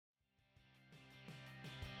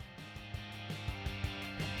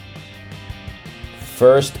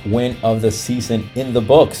first win of the season in the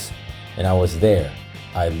books, and I was there.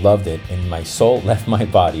 I loved it, and my soul left my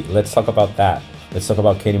body. Let's talk about that. Let's talk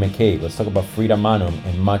about Katie McCabe. Let's talk about Frida Maanum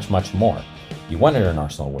and much, much more. You wanted an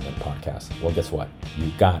Arsenal Women podcast. Well, guess what?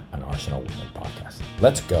 You got an Arsenal Women podcast.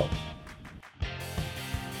 Let's go.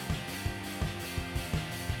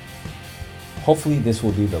 Hopefully this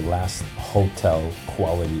will be the last hotel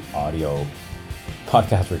quality audio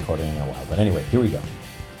podcast recording in a while. But anyway, here we go.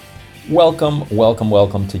 Welcome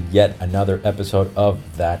to yet another episode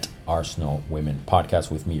of That Arsenal Women podcast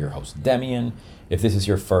with me, your host, Demian. If this is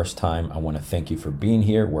your first time, I want to thank you for being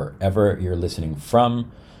here wherever you're listening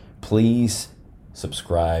from. Please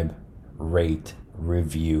subscribe, rate,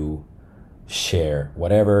 review, share,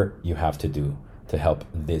 whatever you have to do to help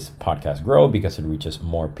this podcast grow because it reaches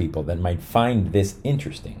more people that might find this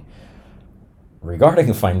interesting.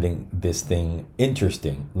 Regarding finding this thing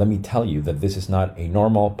interesting, let me tell you that this is not a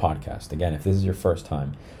normal podcast. Again, if this is your first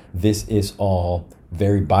time, this is all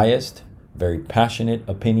very biased, very passionate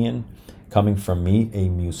opinion coming from me, a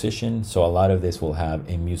musician. So a lot of this will have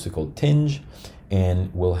a musical tinge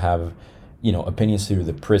and will have, opinions through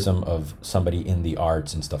the prism of somebody in the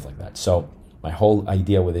arts and stuff like that. So my whole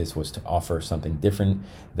idea with this was to offer something different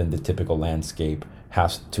than the typical landscape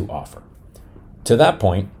has to offer. To that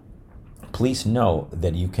point, please know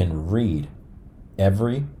that you can read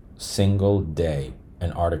every single day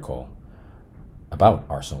an article about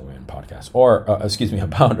Arsenal Women podcast, or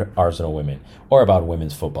about Arsenal Women, or about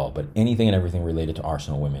women's football, but anything and everything related to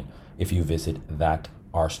Arsenal Women if you visit that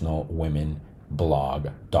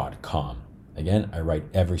arsenalwomenblog.com. Again, I write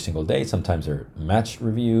every single day. Sometimes they're match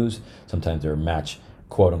reviews, sometimes they're match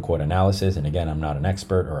quote-unquote analysis, and again, I'm not an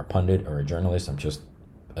expert or a pundit or a journalist. I'm just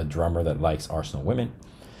a drummer that likes Arsenal Women.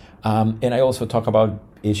 And I also talk about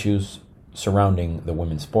issues surrounding the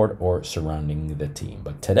women's sport or surrounding the team.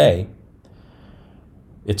 But today,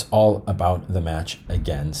 it's all about the match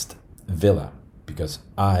against Villa because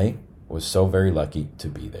I was so very lucky to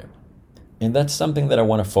be there. And that's something that I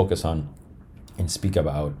want to focus on and speak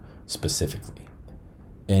about specifically.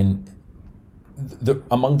 And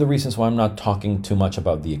among the reasons why I'm not talking too much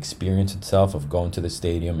about the experience itself of going to the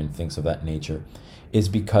stadium and things of that nature is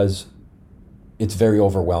because it's very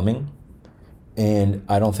overwhelming, and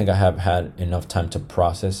I don't think I have had enough time to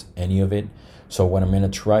process any of it. So what I'm going to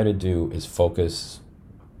try to do is focus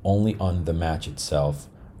only on the match itself,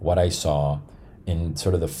 what I saw, and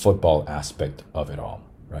sort of the football aspect of it all,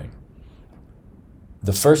 right?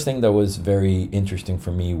 The first thing that was very interesting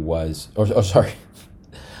for me was,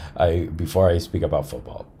 before I speak about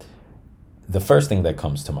football, the first thing that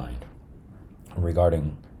comes to mind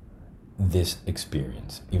regarding this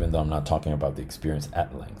experience, even though I'm not talking about the experience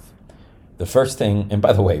at length. The first thing, and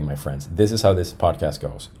by the way, my friends, this is how this podcast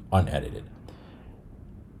goes, unedited.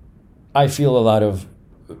 I feel a lot of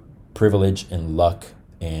privilege and luck,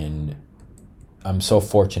 and I'm so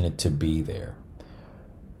fortunate to be there.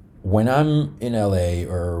 When I'm in LA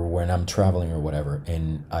or when I'm traveling or whatever,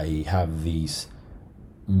 and I have these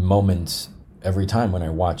moments every time when I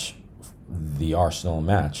watch the Arsenal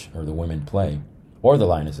match or the women play, or the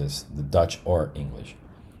Lionesses, the Dutch or English,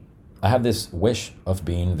 I have this wish of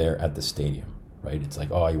being there at the stadium, right? It's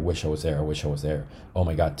like, oh, I wish I was there. Oh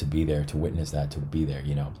my God, to be there, to witness that, to be there,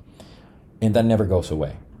 And that never goes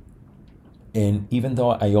away. And even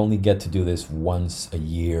though I only get to do this once a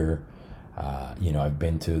year, I've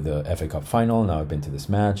been to the FA Cup final, now I've been to this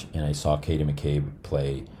match, and I saw Katie McCabe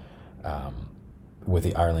play with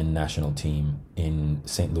the Ireland national team in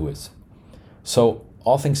St. Louis. So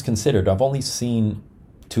all things considered, I've only seen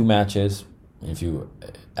 2 matches, if you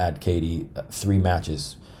add Katie, 3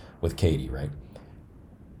 matches with Katie, right?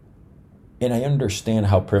 And I understand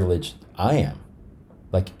how privileged I am.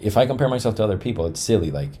 Like, if I compare myself to other people, it's silly.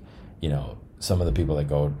 Like, some of the people that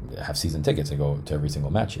go have season tickets, they go to every single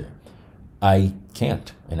match here. I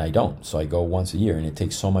can't, and I don't. So I go once a year, and it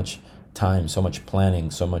takes so much time, so much planning,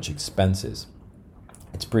 so much expenses.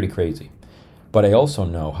 It's pretty crazy. But I also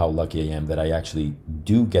know how lucky I am that I actually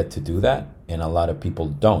do get to do that, and a lot of people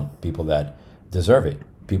don't. People that deserve it.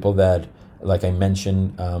 People that, like I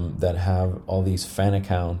mentioned, that have all these fan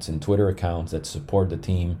accounts and Twitter accounts that support the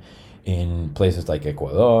team in places like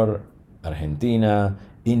Ecuador, Argentina,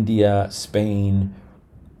 India, Spain,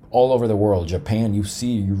 all over the world, Japan. You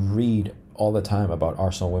read all the time about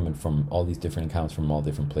Arsenal Women from all these different accounts from all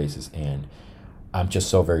different places, and I'm just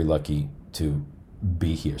so very lucky to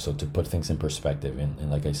be here. So to put things in perspective,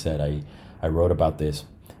 and like I said, I wrote about this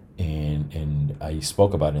and I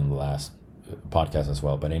spoke about it in the last podcast as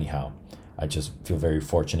well. But anyhow, I just feel very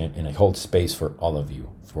fortunate, and I hold space for all of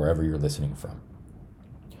you, wherever you're listening from.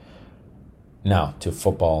 Now to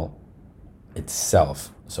football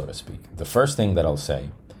itself, so to speak. The first thing that I'll say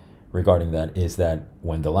regarding that is that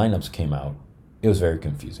when the lineups came out, it was very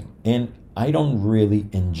confusing. And I don't really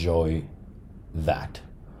enjoy that.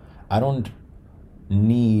 I don't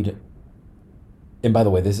need, and by the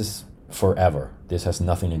way, this is forever. This has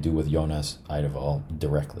nothing to do with Jonas Eidevall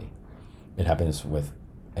directly. It happens with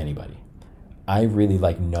anybody. I really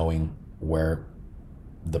like knowing where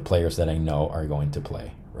the players that I know are going to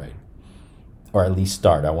play, right? Or at least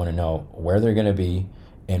start. I want to know where they're going to be,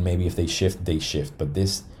 and maybe if they shift, they shift. But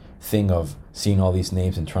this thing of seeing all these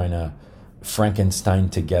names and trying to Frankenstein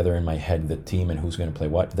together in my head the team and who's going to play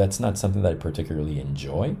what, that's not something that I particularly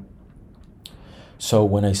enjoy. So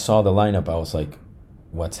when I saw the lineup, I was like,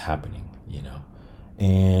 what's happening,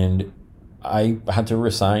 And I had to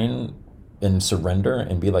resign and surrender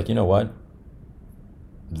and be like, you know what?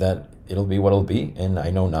 That it'll be what it'll be, and I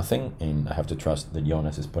know nothing, and I have to trust that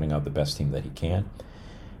Jonas is putting out the best team that he can.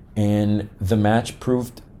 And the match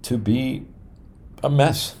proved to be a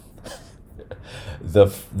mess.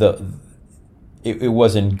 It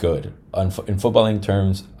wasn't good. In footballing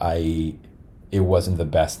terms, it wasn't the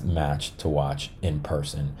best match to watch in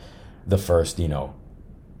person. The first,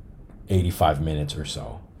 85 minutes or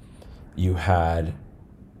so. You had,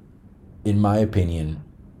 in my opinion,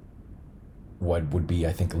 what would be,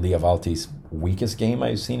 I think, Lia Valti's weakest game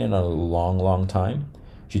I've seen in a long, long time.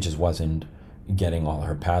 She just wasn't getting all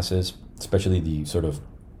her passes, especially the sort of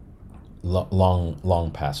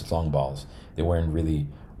long passes, long balls. They weren't really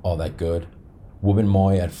all that good. Wubben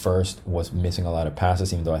Moy at first was missing a lot of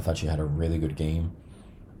passes, even though I thought she had a really good game.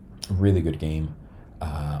 Really good game,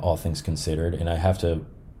 all things considered. And I have to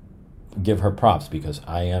give her props because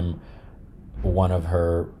I am one of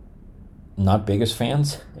her not biggest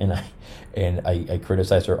fans, and I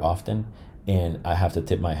criticize her often, and I have to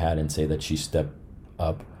tip my hat and say that she stepped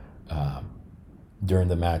up during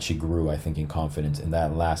the match. She grew, I think, in confidence. And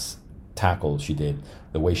that last tackle she did,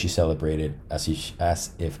 the way she celebrated as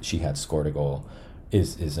if she had scored a goal,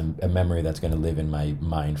 is a memory that's going to live in my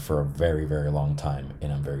mind for a very, very long time.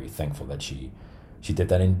 And I'm very thankful that she did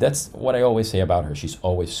that. And that's what I always say about her. She's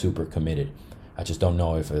always super committed. I just don't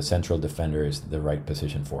know if a central defender is the right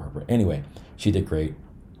position for her. But anyway, she did great.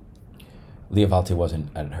 Lia Valti wasn't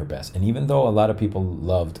at her best. And even though a lot of people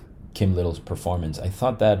loved Kim Little's performance, I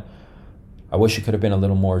wish she could have been a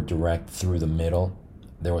little more direct through the middle.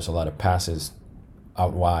 There was a lot of passes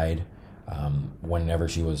out wide whenever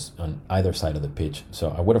she was on either side of the pitch.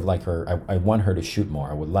 So I would have liked her. I want her to shoot more.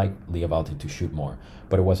 I would like Lia Valti to shoot more,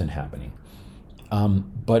 but it wasn't happening.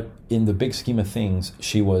 But in the big scheme of things,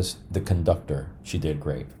 she was the conductor. She did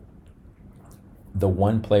great. The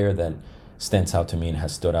one player that stands out to me and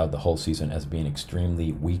has stood out the whole season as being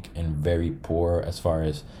extremely weak and very poor as far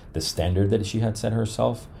as the standard that she had set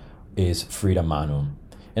herself is Frida Manum.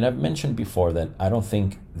 And I've mentioned before that I don't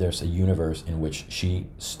think there's a universe in which she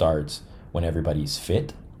starts when everybody's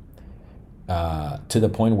fit, to the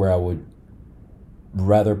point where I would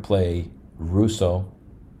rather play Russo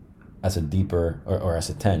as a deeper or as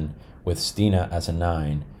a 10 with Stina as a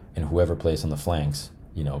 9 and whoever plays on the flanks,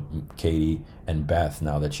 Katie and Beth,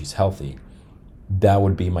 now that she's healthy. That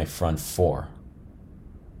would be my front four,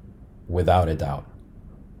 without a doubt.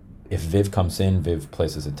 If Viv comes in, Viv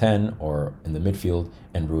plays as a 10 or in the midfield,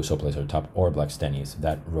 and Russo plays at top, or Blackstenius,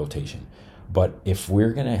 that rotation. But if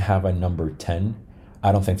we're going to have a number 10,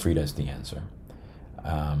 I don't think Frida is the answer.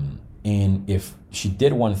 And if she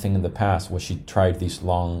did one thing in the past was she tried these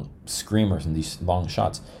long screamers and these long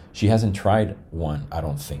shots. She hasn't tried one, I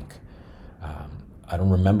don't think. I don't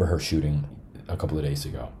remember her shooting a couple of days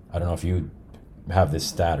ago. I don't know if you have this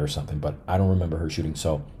stat or something, but I don't remember her shooting.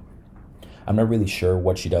 So I'm not really sure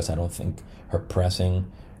what she does. I don't think her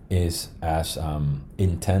pressing is as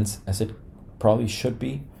intense as it probably should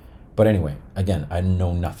be. But anyway, again, I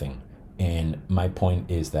know nothing. And my point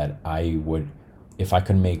is that I would, if I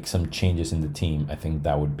could make some changes in the team, I think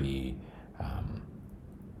that would be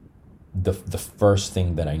the first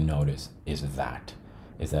thing that I notice is that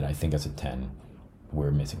I think as a 10,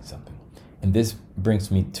 we're missing something. And this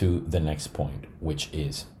brings me to the next point, which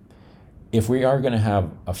is if we are going to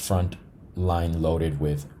have a front line loaded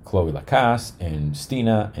with Chloe Lacasse and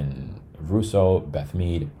Stina and Russo, Beth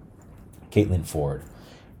Mead, Caitlin Ford,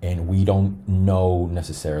 and we don't know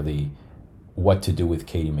necessarily what to do with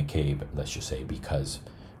Katie McCabe, let's just say, because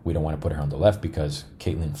we don't want to put her on the left because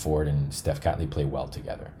Caitlin Ford and Steph Catley play well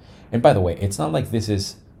together. And by the way, it's not like this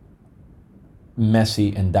is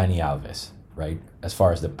Messi and Dani Alves, right? As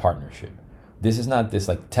far as the partnership. This is not this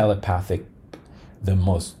like telepathic, the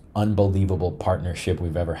most unbelievable partnership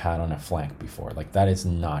we've ever had on a flank before. Like that is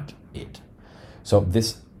not it. So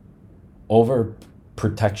this over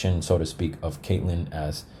protection, so to speak, of Caitlin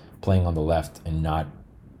as playing on the left and not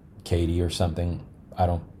Katie or something. I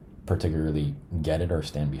don't particularly get it or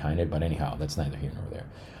stand behind it, but anyhow, that's neither here nor there.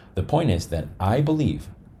 The point is that I believe,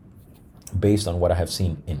 based on what I have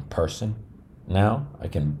seen in person now, I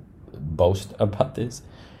can boast about this,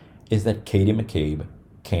 is that Katie McCabe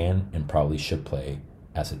can and probably should play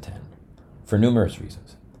as a 10 for numerous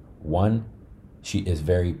reasons. One, she is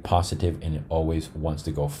very positive and always wants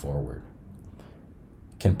to go forward.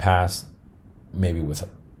 Can pass maybe with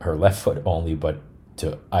her left foot only, but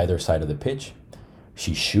to either side of the pitch.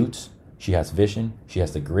 She shoots, she has vision, she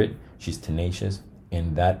has the grit, she's tenacious,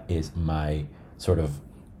 and that is my sort of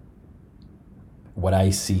what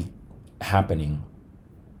I see happening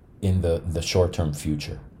in the short-term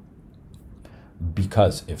future.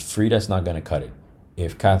 Because if Frida's not going to cut it,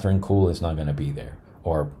 if Catherine Kuhl is not going to be there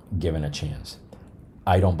or given a chance,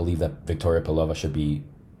 I don't believe that Victoria Pelova should be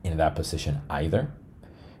in that position either.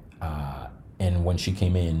 And when she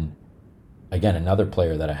came in, again, another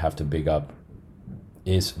player that I have to big up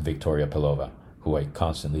is Victoria Pelova, who I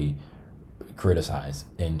constantly criticize.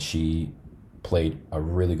 And she played a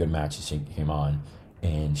really good match as she came on.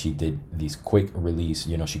 And she did these quick release.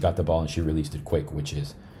 She got the ball and she released it quick, which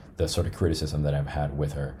is the sort of criticism that I've had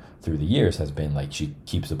with her through the years has been like she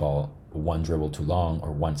keeps the ball one dribble too long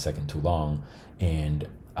or 1 second too long. And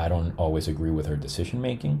I don't always agree with her decision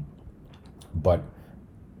making. But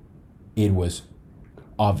it was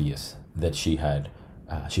obvious that she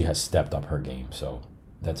has stepped up her game. So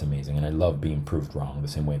that's amazing. And I love being proved wrong the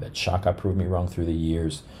same way that Shaka proved me wrong through the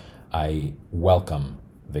years. I welcome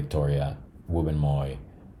Victoria, Wubben Moy,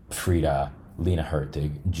 Frida, Lena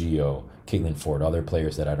Hurtig, Gio, Caitlin Ford, other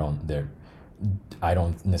players that I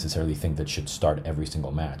don't necessarily think that should start every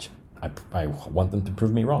single match. I want them to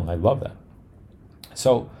prove me wrong. I love that.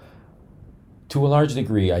 So to a large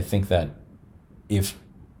degree, I think that if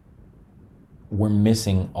we're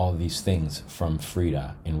missing all these things from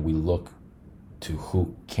Frida and we look to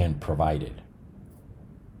who can provide it,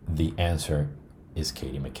 the answer is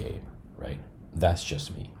Katie McCabe, right? That's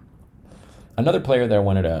just me. Another player that I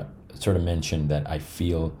wanted to sort of mention that I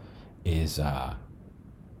feel is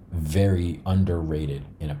very underrated,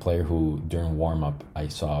 and a player who during warm-up I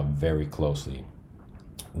saw very closely,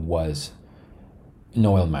 was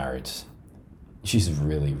Noelle Maritz. She's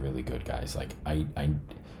really, really good, guys. Like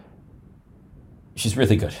she's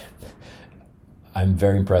really good. I'm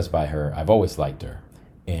very impressed by her. I've always liked her.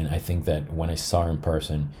 And I think that when I saw her in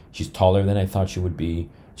person, she's taller than I thought she would be.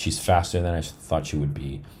 She's faster than I thought she would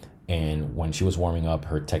be. And when she was warming up,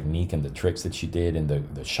 her technique and the tricks that she did and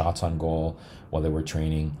the shots on goal while they were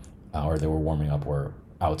training or they were warming up were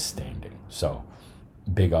outstanding. So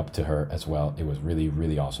big up to her as well. It was really,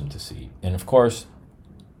 really awesome to see. And of course,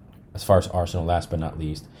 as far as Arsenal, last but not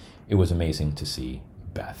least, it was amazing to see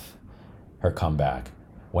Beth, her comeback.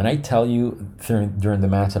 When I tell you during the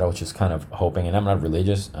match that I was just kind of hoping, and I'm not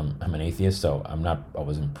religious, I'm an atheist, so I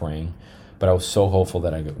wasn't praying, but I was so hopeful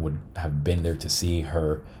that I would have been there to see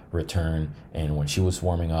her return. And when she was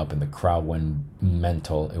warming up and the crowd went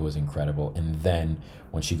mental, it was incredible. And then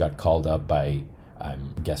when she got called up by,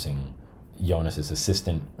 I'm guessing, Jonas's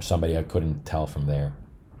assistant or somebody, I couldn't tell from there,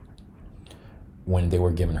 when they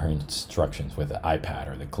were giving her instructions with the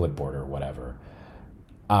iPad or the clipboard or whatever,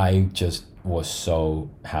 I just was so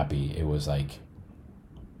happy. It was like,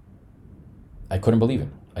 I couldn't believe it.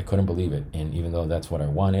 And even though that's what I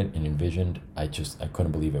wanted and envisioned, I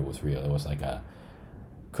couldn't believe it was real. It was like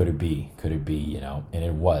could it be, and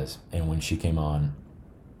it was. And when she came on,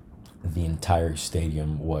 the entire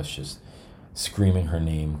stadium was just screaming her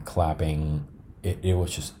name, clapping. It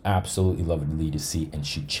was just absolutely lovely to see, and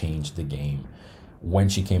she changed the game. When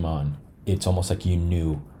she came on, it's almost like you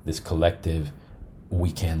knew this collective,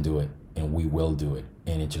 we can do it and we will do it.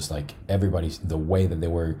 And it just like everybody's, the way that they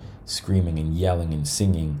were screaming and yelling and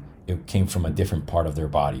singing, it came from a different part of their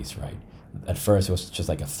bodies, right? At first it was just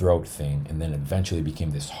like a throat thing, and then eventually it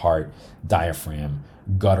became this heart, diaphragm,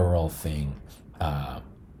 guttural thing.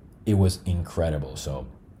 It was incredible. So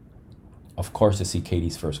of course, to see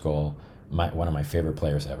Katie's first goal, one of my favorite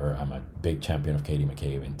players ever. I'm a big champion of Katie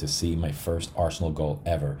McCabe, and to see my first Arsenal goal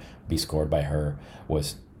ever be scored by her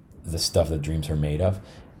was the stuff that dreams are made of.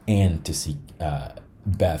 And to see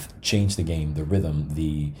Beth change the game, the rhythm,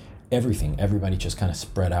 the everything, everybody just kind of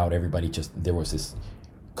spread out. There was this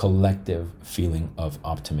collective feeling of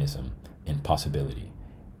optimism and possibility.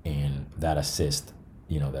 And that assist,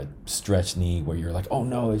 that stretched knee where you're like, oh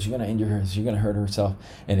no, is she going to injure her? Is she going to hurt herself?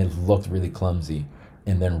 And it looked really clumsy.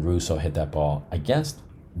 And then Russo hit that ball against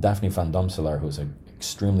Daphne van Domselaar, who's an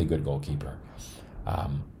extremely good goalkeeper.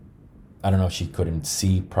 I don't know if she couldn't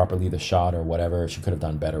see properly the shot or whatever. She could have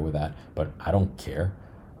done better with that, but I don't care.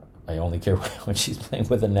 I only care when she's playing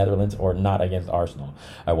with the Netherlands or not against Arsenal.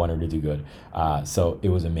 I want her to do good. So it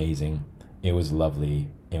was amazing. It was lovely.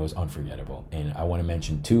 It was unforgettable. And I want to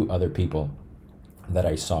mention two other people that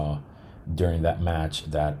I saw during that match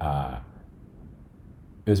that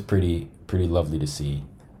it was pretty lovely to see.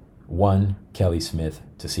 One, Kelly Smith,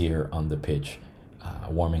 to see her on the pitch,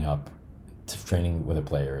 warming up, training with the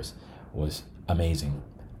players, was amazing.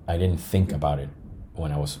 I didn't think about it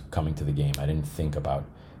when I was coming to the game. I didn't think about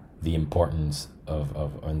the importance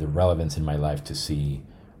of and the relevance in my life to see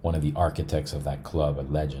one of the architects of that club, a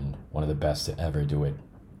legend, one of the best to ever do it,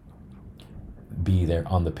 be there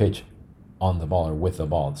on the pitch, on the ball or with the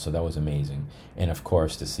ball. So that was amazing. And of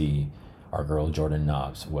course, to see our girl Jordan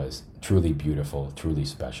Nobbs was truly beautiful, truly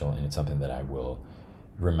special, and it's something that I will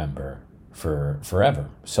remember for forever.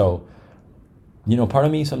 So, part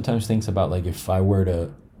of me sometimes thinks about, like, if I were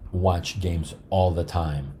to watch games all the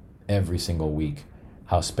time, every single week,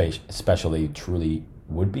 how special they truly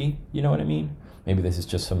would be. You know what I mean? Maybe this is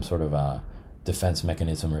just some sort of a defense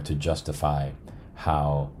mechanism, or to justify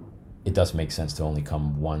how it does make sense to only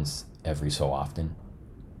come once every so often.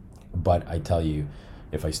 But I tell you,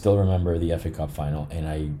 if I still remember the FA Cup final, and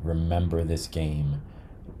I remember this game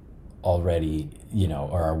already,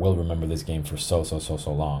 or I will remember this game for so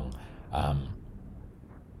long, I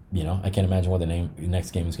can't imagine what the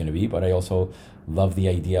next game is going to be, but I also love the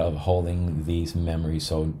idea of holding these memories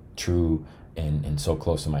so true and so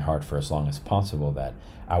close to my heart for as long as possible, that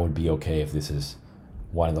I would be okay if this is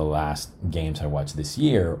one of the last games I watch this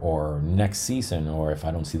year or next season, or if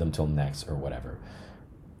I don't see them till next or whatever.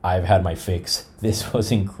 I've had my fix. This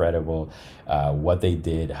was incredible. What they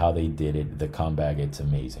did, how they did it, the comeback, it's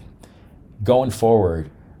amazing. Going forward,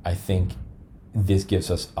 I think this gives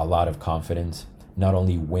us a lot of confidence, not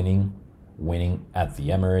only winning at the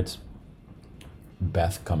Emirates,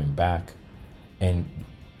 Beth coming back, and,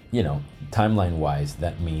 timeline-wise,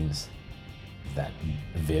 that means that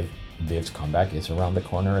Viv's comeback is around the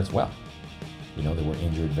corner as well. They were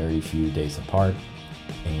injured very few days apart,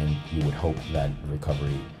 and you would hope that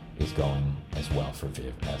recovery is going as well for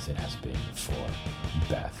Viv as it has been for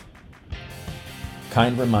Beth.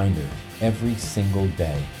 Kind reminder, every single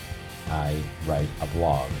day I write a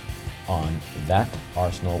blog on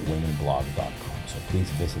thatarsenalwomenblog.com. So please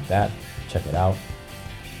visit that, check it out,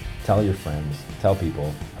 tell your friends, tell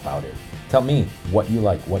people about it. Tell me what you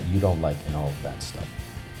like, what you don't like, and all of that stuff.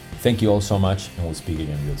 Thank you all so much, and we'll speak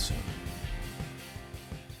again real soon.